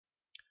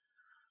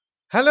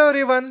Hello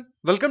everyone,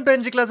 welcome to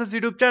EnggClasses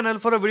YouTube channel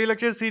for a video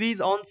lecture series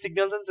on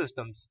signals and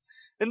systems.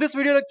 In this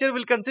video lecture,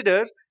 we'll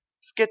consider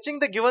sketching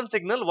the given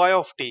signal y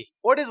of t.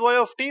 What is y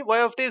of t?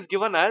 Y of t is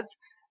given as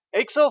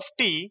x of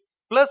t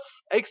plus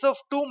x of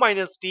 2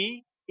 minus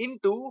t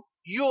into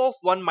u of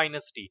 1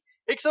 minus t.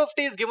 X of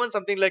t is given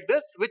something like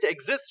this, which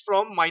exists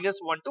from minus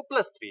 1 to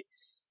plus 3.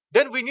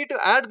 Then we need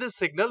to add this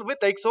signal with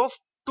x of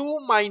 2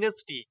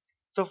 minus t.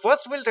 So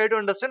first we'll try to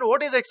understand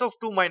what is x of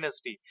 2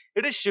 minus t.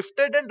 It is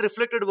shifted and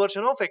reflected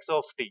version of x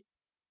of t.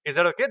 Is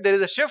that okay? There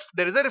is a shift,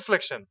 there is a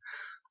reflection.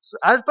 So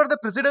as per the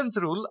precedence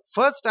rule,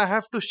 first I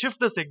have to shift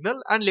the signal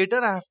and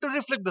later I have to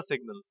reflect the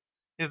signal.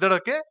 Is that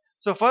okay?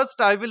 So first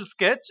I will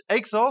sketch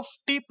x of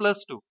t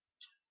plus 2.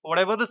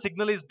 Whatever the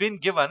signal is being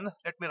given,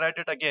 let me write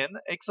it again,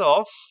 x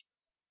of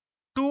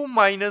 2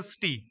 minus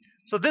t.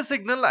 So this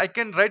signal I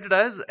can write it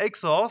as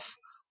x of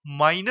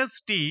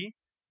minus t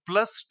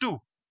plus 2.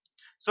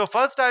 So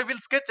first I will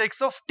sketch x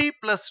of t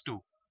plus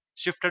 2.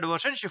 Shifted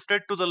version,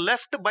 shifted to the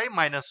left by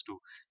minus 2.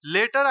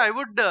 Later I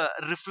would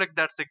reflect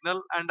that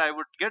signal and I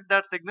would get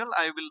that signal.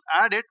 I will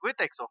add it with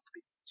x of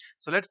t.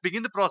 So let's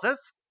begin the process.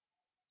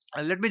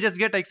 Let me just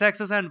get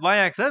x-axis and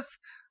y-axis.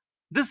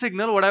 This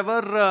signal,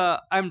 whatever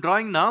I'm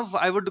drawing now,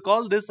 I would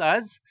call this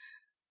as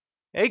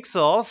x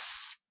of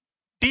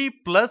t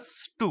plus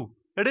 2.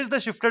 It is the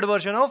shifted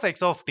version of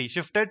x of t,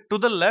 shifted to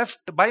the left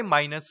by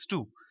minus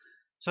 2.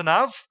 So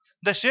now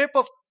the shape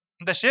of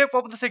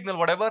the signal,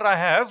 whatever I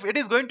have, it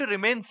is going to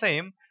remain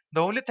same.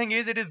 The only thing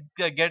is it is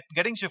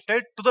getting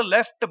shifted to the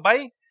left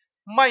by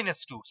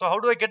minus 2. So how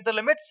do I get the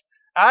limits?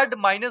 Add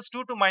minus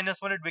 2 to minus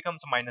 1, it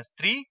becomes minus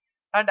 3,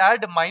 and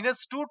add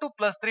minus 2 to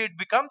plus 3, it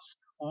becomes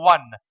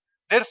 1.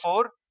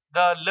 Therefore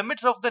the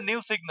limits of the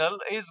new signal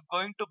is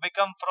going to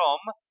become from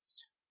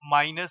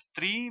minus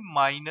 3,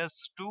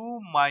 minus 2,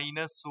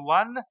 minus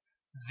 1,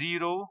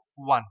 0,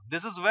 1.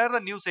 This is where the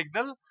new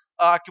signal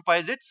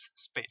occupies its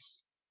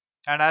space.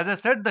 And as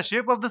I said, the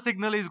shape of the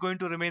signal is going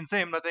to remain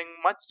same. Nothing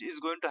much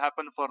is going to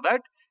happen for that.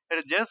 It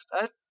is just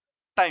a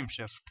time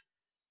shift.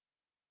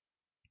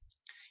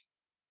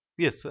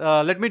 Yes,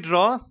 let me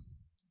draw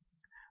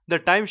the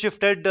time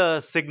shifted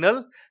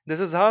signal. This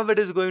is how it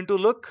is going to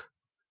look.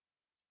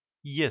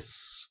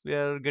 Yes, we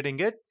are getting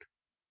it.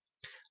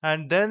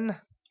 And then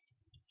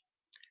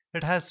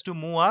it has to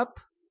move up.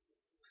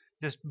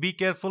 Just be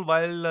careful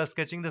while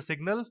sketching the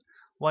signal.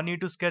 One need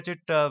to sketch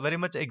it very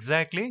much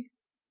exactly.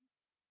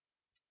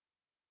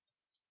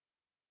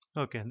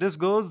 Okay, this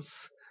goes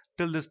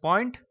till this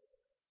point,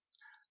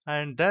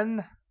 and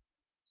then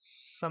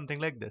something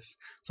like this.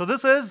 So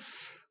this is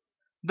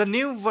the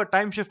new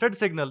time shifted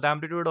signal. The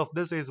amplitude of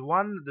this is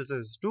 1, this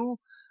is 2,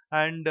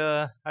 and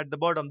at the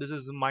bottom this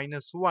is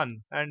minus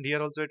 1, and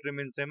here also it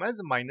remains same as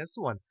minus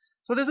 1.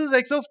 So this is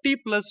x of t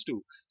plus 2.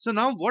 So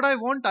now what I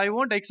want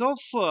x of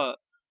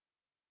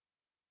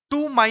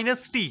 2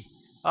 minus t.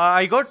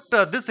 I got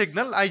this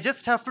signal. I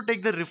just have to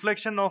take the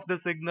reflection of the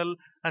signal,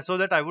 and so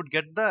that I would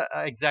get the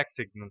exact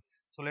signal.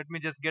 So let me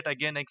just get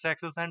again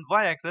x-axis and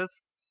y-axis.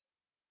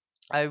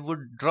 I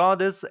would draw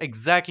this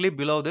exactly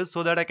below this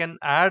so that I can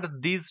add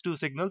these two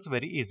signals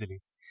very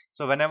easily.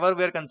 So whenever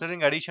we are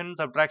considering addition,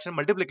 subtraction,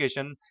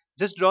 multiplication,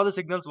 just draw the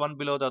signals one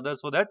below the other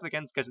so that we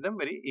can sketch them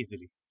very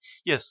easily.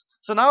 Yes.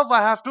 So now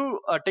I have to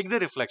take the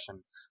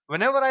reflection.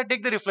 Whenever I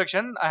take the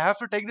reflection, I have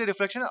to take the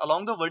reflection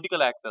along the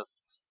vertical axis.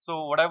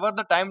 So whatever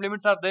the time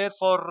limits are there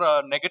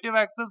for negative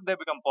axis, they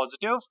become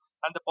positive,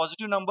 and the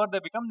positive number they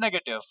become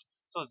negative.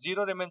 So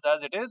 0 remains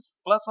as it is,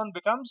 plus 1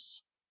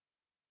 becomes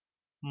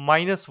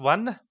minus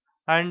 1,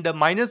 and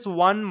minus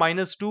 1,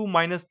 minus 2,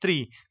 minus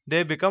 3,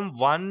 they become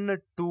 1,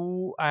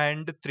 2,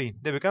 and 3.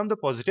 They become the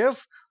positive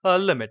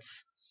limits.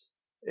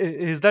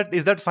 Is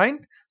that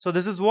fine? So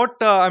this is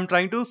what I'm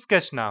trying to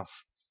sketch now.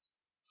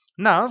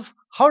 Now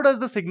how does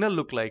the signal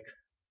look like?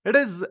 It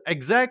is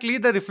exactly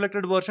the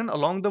reflected version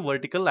along the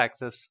vertical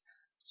axis.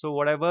 So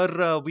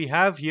whatever we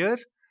have here,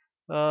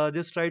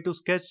 just try to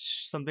sketch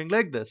something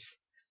like this,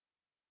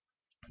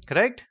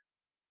 correct?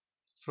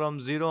 From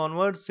 0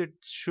 onwards it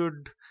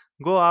should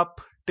go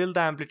up till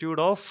the amplitude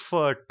of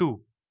 2.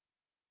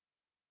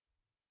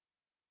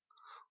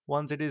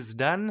 Once it is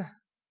done,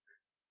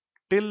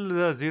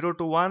 till 0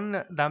 to 1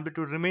 the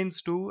amplitude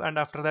remains 2, and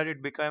after that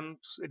it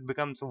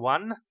becomes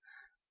 1,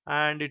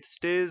 and it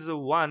stays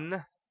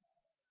 1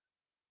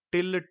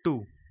 till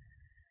 2.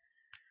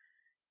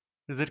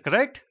 Is it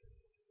correct?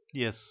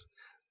 Yes.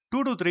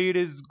 2 to 3 it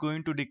is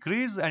going to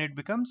decrease and it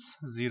becomes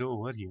 0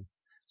 over here.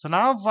 So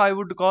now I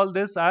would call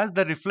this as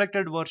the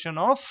reflected version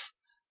of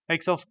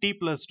x of t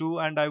plus 2,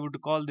 and I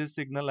would call this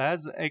signal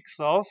as x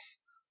of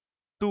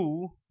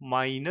 2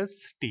 minus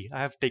t.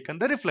 I have taken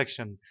the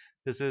reflection.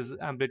 This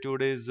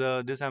amplitude is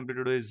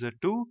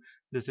 2,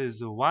 this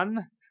is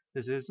 1,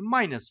 this is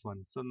minus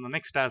 1. So the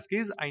next task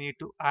is I need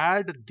to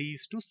add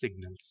these two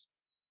signals.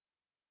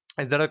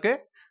 Is that okay?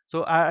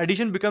 So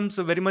addition becomes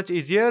very much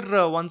easier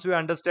once we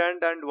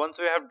understand and once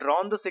we have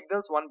drawn the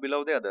signals one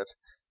below the other.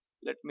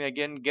 Let me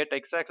again get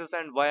x-axis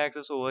and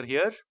y-axis over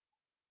here.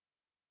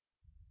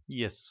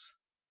 Yes.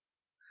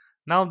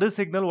 Now this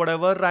signal,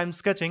 whatever I'm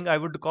sketching, I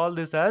would call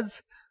this as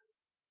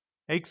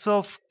x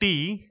of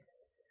t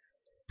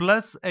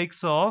plus x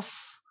of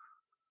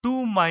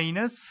 2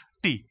 minus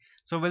t.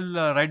 So we'll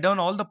write down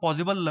all the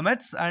possible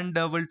limits, and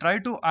we'll try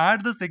to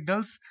add the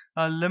signals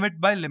limit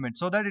by limit,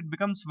 so that it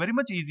becomes very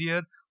much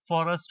easier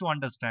for us to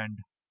understand.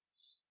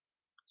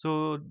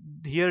 So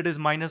here it is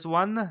minus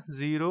 1,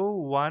 0,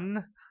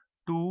 1,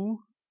 2,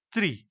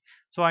 3.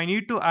 So I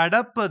need to add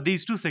up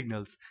these two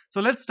signals.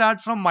 So let's start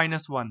from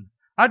minus 1.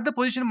 At the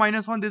position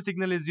minus 1, this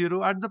signal is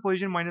 0. At the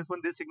position minus 1,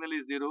 this signal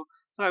is 0.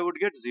 So I would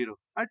get 0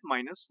 at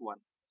minus 1.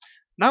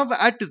 Now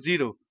at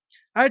 0,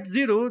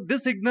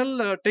 this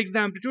signal takes the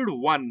amplitude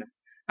 1.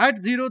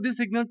 At 0, this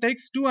signal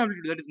takes 2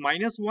 amplitude, that is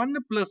minus 1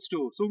 plus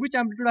 2. So which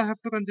amplitude I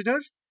have to consider?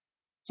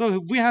 So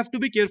we have to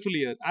be careful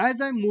here.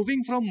 As I am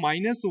moving from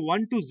minus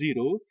 1 to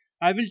 0,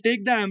 I will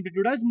take the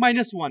amplitude as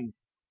minus 1.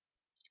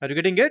 Are you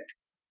getting it?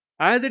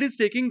 As it is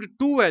taking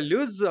two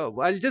values,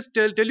 I'll just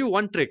tell you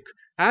one trick.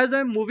 As I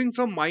am moving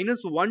from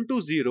minus 1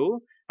 to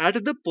 0, at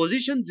the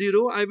position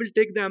 0, I will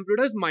take the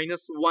amplitude as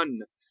minus 1.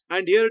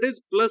 And here it is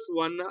plus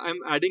 1. I am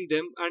adding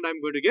them and I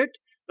am going to get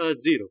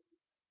 0.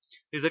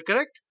 Is that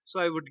correct? So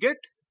I would get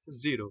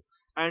 0.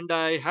 And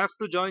I have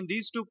to join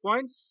these 2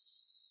 points.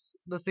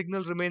 The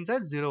signal remains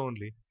as 0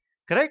 only.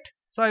 Correct?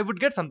 So I would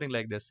get something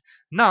like this.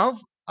 Now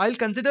I'll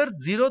consider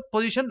 0th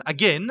position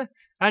again.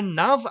 And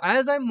now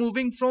as I'm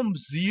moving from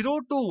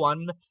 0 to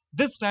 1,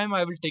 this time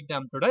I will take the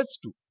amplitude as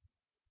 2.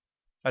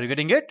 Are you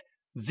getting it?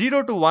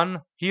 0 to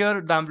 1.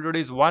 Here the amplitude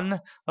is 1.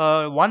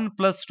 1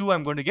 plus 2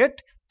 I'm going to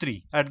get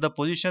 3. At the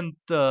position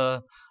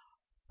 0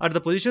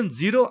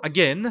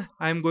 again,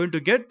 I am going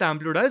to get the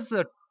amplitude as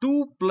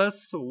 2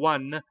 plus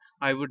 1.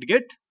 I would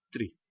get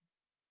 3.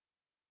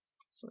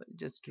 So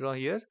just draw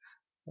here.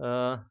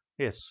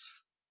 Yes.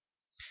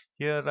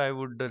 Here I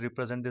would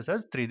represent this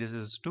as 3. This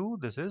is 2.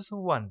 This is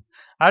 1.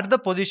 At the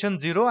position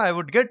 0, I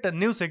would get a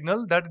new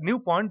signal, that new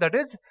point, that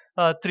is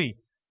 3.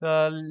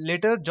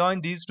 Later join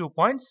these 2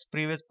 points.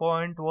 Previous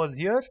point was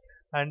here,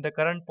 and the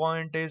current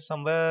point is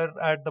somewhere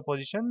at the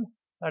position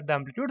at the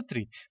amplitude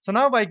 3. So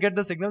now I get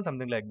the signal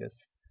something like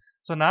this.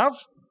 So now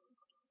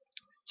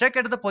check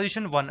at the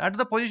position 1. At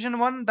the position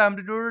 1, the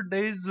amplitude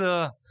is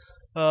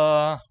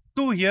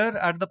 2 here.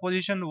 At the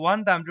position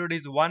 1, the amplitude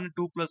is 1.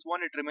 2 plus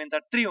 1, it remains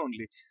at 3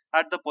 only.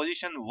 At the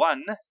position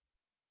 1,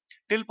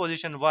 till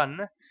position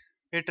 1,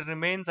 it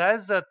remains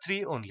as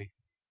 3 only.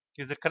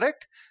 Is that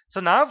correct?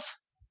 So now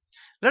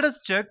let us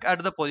check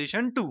at the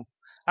position 2.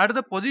 At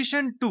the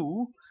position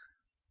 2,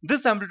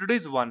 this amplitude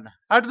is 1.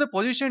 At the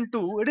position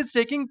 2, it is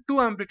taking two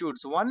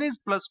amplitudes. One is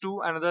plus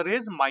 2, another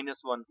is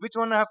minus 1. Which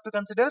one I have to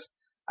consider?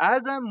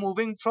 As I am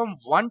moving from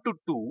 1 to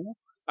 2,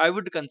 I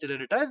would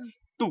consider it as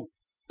 2.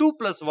 2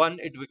 plus 1,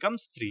 it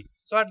becomes 3.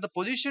 So at the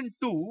position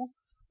 2,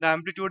 the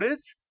amplitude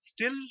is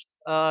still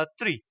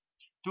 3.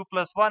 2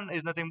 plus 1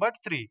 is nothing but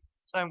 3.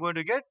 So I am going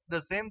to get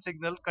the same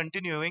signal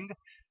continuing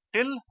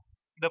till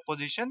the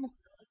position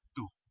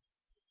 2.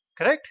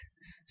 Correct?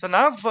 So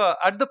now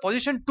at the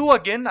position 2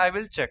 again, I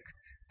will check.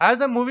 As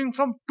I'm moving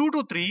from 2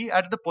 to 3,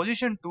 at the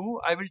position 2,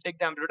 I will take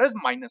the amplitude as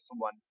minus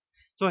 1.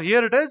 So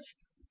here it is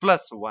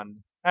plus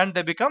 1, and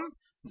they become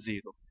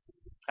 0.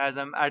 As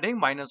I'm adding,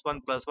 minus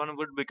 1 plus 1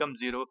 would become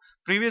 0.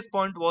 Previous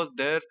point was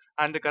there,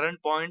 and the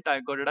current point I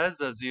got it as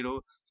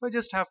 0. So I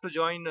just have to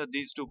join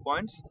these 2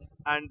 points,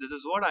 and this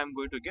is what I'm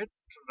going to get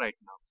right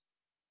now.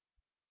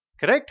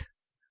 Correct?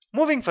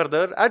 Moving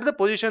further, at the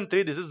position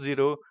 3, this is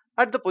 0.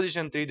 At the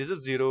position 3, this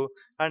is 0,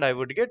 and I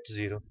would get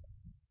 0.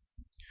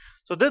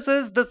 So this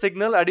is the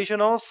signal.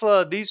 Addition of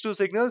these two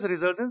signals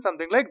results in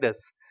something like this.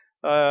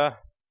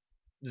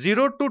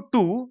 0 to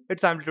 2,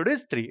 its amplitude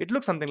is 3. It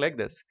looks something like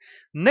this.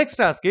 Next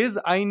task is,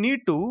 I need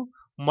to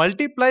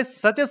multiply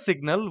such a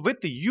signal with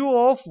u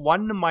of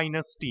 1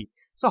 minus t.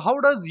 So how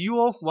does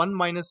u of 1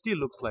 minus t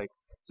looks like?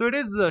 So it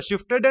is the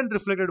shifted and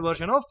reflected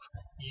version of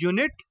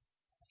unit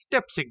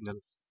step signal.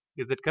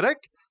 Is that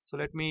correct? So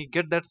let me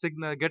get that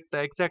signal, get the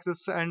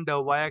x-axis and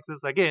y-axis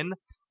again,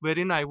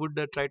 wherein I would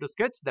try to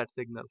sketch that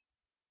signal.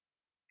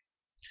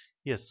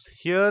 Yes,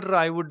 here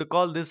I would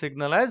call this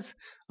signal as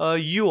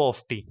u of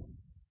t.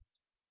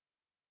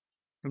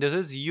 This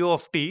is u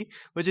of t,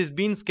 which is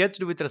being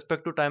sketched with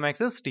respect to time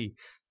axis t.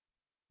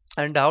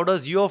 And how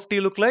does u of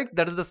t look like?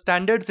 That is the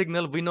standard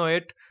signal, we know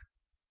it.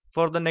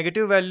 For the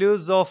negative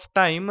values of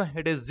time,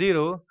 it is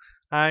 0,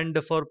 and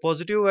for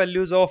positive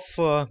values of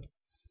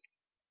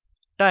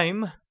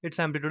time, its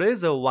amplitude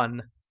is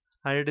 1,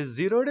 and it is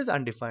 0, it is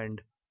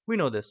undefined. We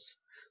know this.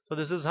 So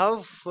this is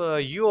how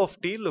u of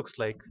t looks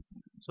like.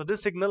 So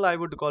this signal I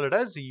would call it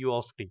as u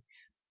of t,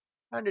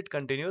 and it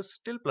continues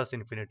till plus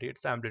infinity.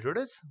 Its amplitude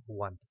is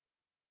 1.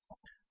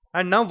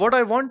 And now what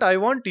I want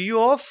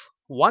u of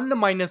 1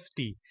 minus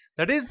t.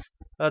 That is,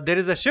 there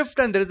is a shift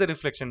and there is a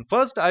reflection.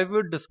 First I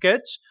would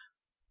sketch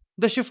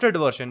the shifted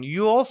version,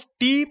 u of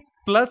t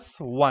plus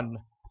 1.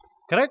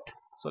 Correct?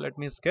 So let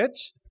me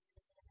sketch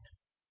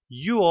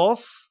u of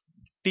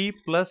t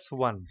plus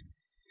 1.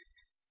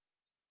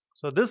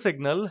 So this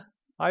signal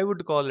I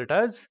would call it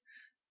as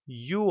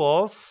u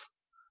of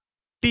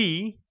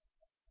t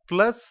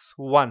plus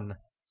 1.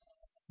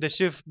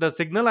 the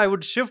signal I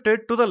would shift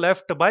it to the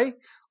left by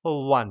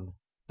 1.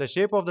 The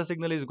shape of the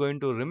signal is going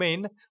to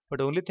remain,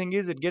 but only thing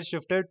is it gets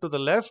shifted to the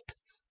left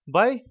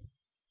by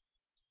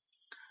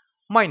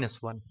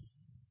 -1.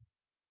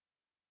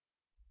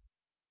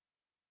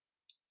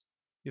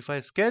 If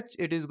I sketch,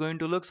 it is going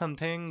to look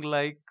something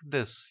like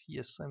this.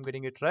 Yes, I'm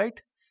getting it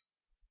right.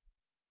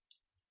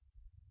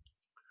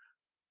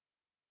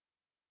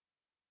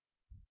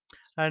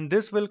 And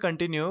this will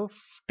continue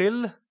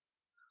till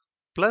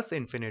plus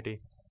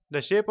infinity.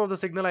 The shape of the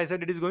signal, I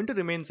said, it is going to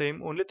remain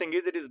same. Only thing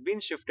is it is been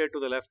shifted to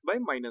the left by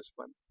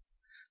 -1.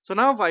 So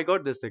now I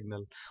got this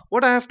signal.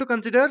 What I have to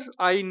consider,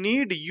 I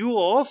need u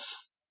of,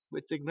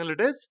 which signal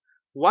it is,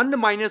 1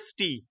 minus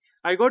t.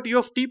 I got u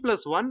of t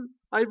plus 1.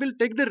 I will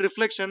take the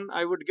reflection.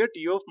 I would get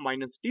u of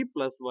minus t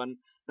plus 1,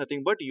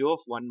 nothing but u of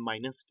 1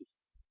 minus t.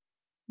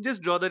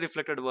 Just draw the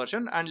reflected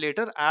version and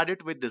later add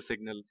it with this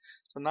signal.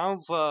 So now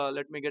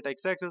let me get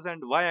x-axis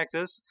and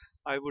y-axis.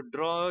 I would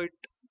draw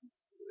it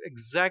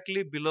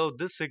exactly below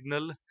this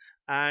signal,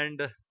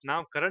 and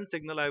now current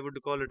signal I would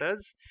call it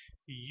as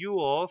u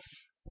of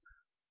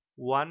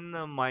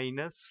 1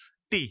 minus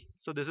t.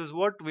 So this is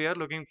what we are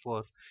looking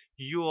for,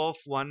 u of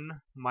 1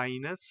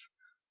 minus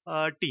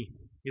t.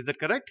 Is that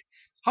correct?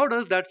 How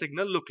does that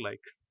signal look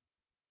like?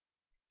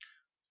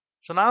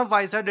 So now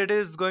I said it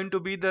is going to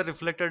be the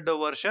reflected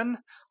version.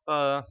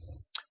 uh,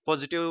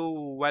 Positive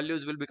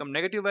values will become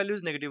negative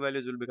values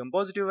will become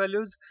positive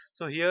values.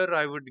 So here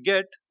I would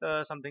get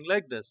something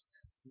like this.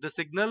 The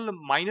signal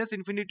minus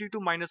infinity to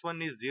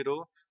 -1 is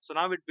 0. So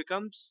now it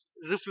becomes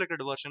reflected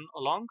version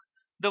along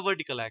the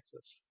vertical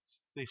axis.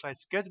 So if I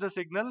sketch the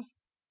signal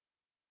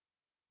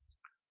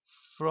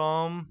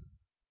from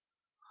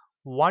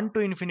 1 to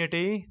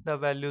infinity, the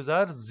values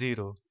are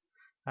 0,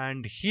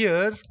 and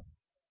here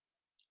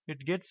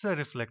it gets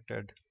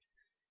reflected.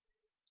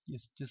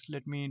 Just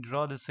let me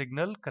draw the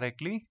signal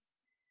correctly,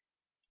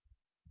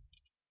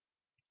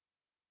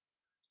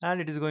 and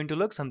it is going to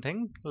look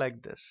something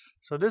like this.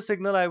 So this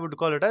signal I would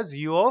call it as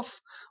u of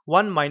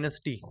 1 minus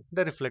t,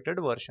 the reflected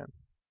version.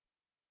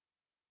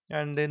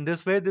 And in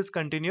this way this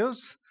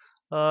continues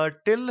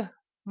till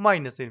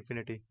minus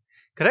infinity.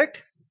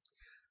 Correct?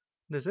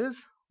 This is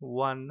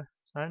 1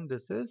 and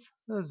this is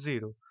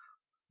 0.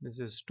 This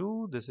is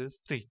 2, this is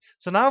 3.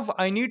 So now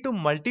I need to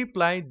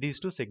multiply these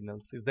two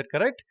signals. Is that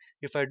correct?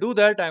 If I do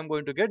that, I am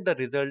going to get the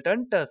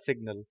resultant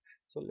signal.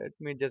 So let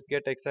me just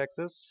get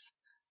x-axis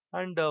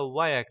and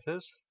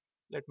y-axis.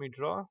 Let me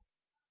draw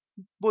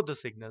both the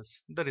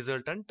signals, the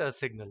resultant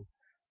signal.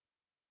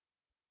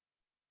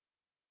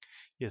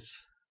 Yes,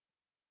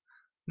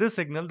 this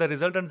signal, the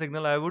resultant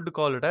signal, I would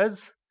call it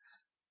as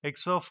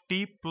x of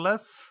t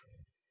plus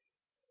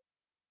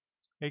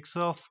x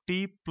of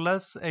t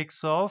plus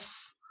x of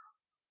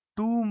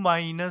 2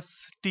 minus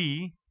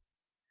t.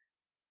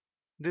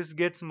 This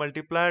gets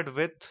multiplied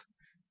with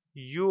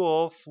u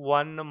of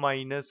 1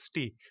 minus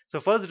t. So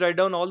first write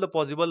down all the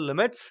possible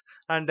limits,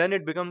 and then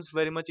it becomes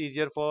very much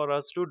easier for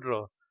us to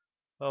draw.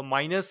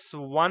 Minus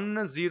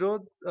 1 0,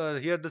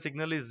 here the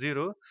signal is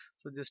 0.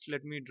 So just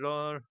let me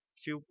draw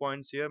few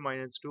points here: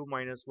 -2,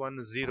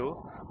 -1 0,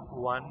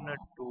 1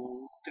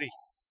 2 3,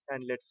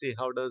 and let's see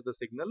how does the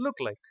signal look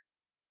like.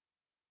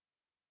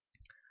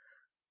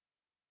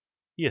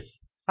 Yes,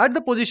 at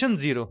the position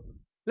 0,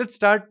 let's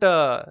start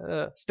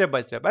step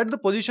by step. At the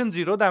position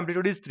 0, the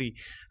amplitude is 3.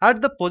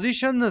 At the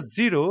position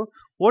 0,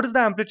 what is the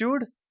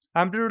amplitude?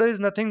 Amplitude is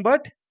nothing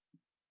but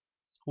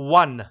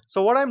 1.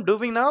 So what I'm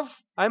doing now,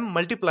 I'm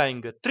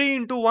multiplying. 3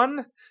 into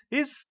 1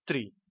 is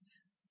 3.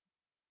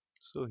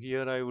 So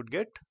here I would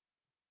get,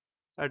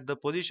 at the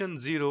position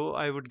 0,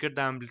 I would get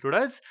the amplitude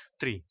as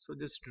 3. So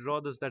just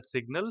draw that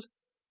signal.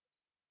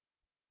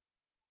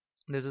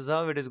 This is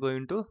how it is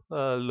going to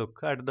look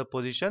at the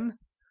position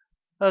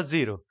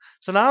 0.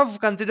 So now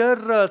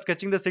consider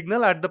sketching the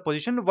signal at the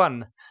position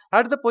 1.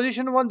 At the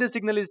position 1, this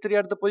signal is 3.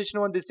 At the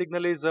position 1, this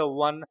signal is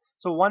 1.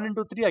 So 1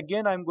 into 3,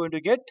 again I am going to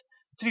get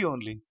 3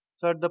 only.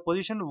 So at the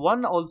position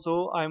 1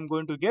 also I am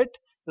going to get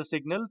the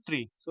signal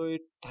 3. So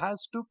it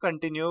has to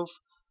continue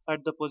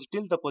at the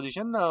till the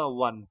position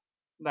 1.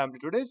 The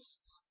amplitude is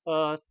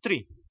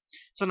 3.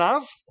 So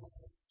now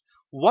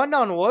 1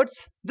 onwards,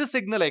 this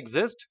signal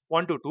exists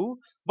 1 to 2,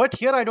 but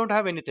here I don't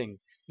have anything.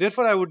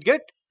 Therefore, I would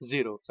get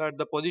 0. So at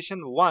the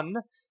position 1,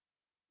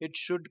 it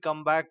should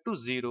come back to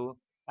 0,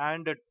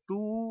 and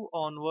 2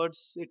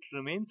 onwards, it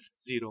remains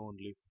 0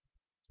 only.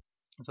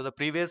 So the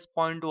previous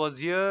point was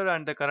here,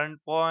 and the current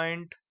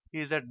point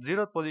is at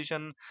 0th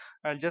position.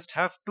 I'll just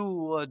have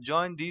to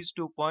join these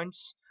 2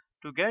 points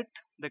to get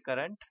the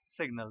current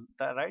signal,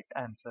 the right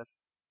answer.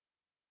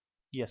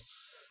 Yes.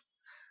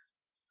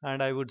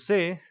 And I would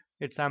say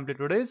its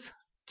amplitude is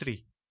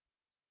 3.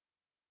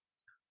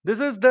 This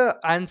is the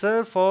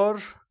answer for,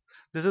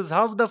 this is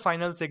how the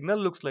final signal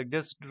looks like.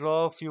 Just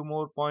draw a few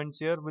more points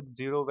here with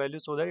 0 value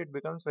so that it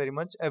becomes very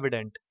much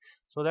evident,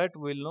 so that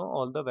we'll know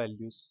all the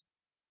values.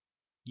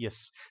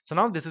 Yes, so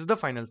now this is the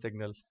final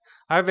signal.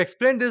 I have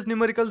explained this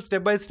numerical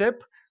step by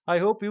step. I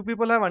hope you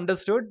people have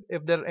understood.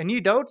 If there are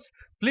any doubts,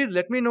 please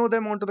let me know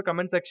them onto the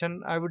comment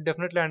section. I would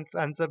definitely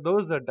answer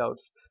those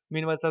doubts.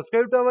 Meanwhile,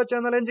 subscribe to our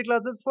channel NG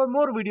Classes for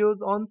more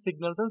videos on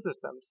signals and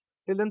systems.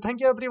 Till then,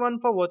 thank you everyone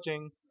for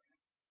watching.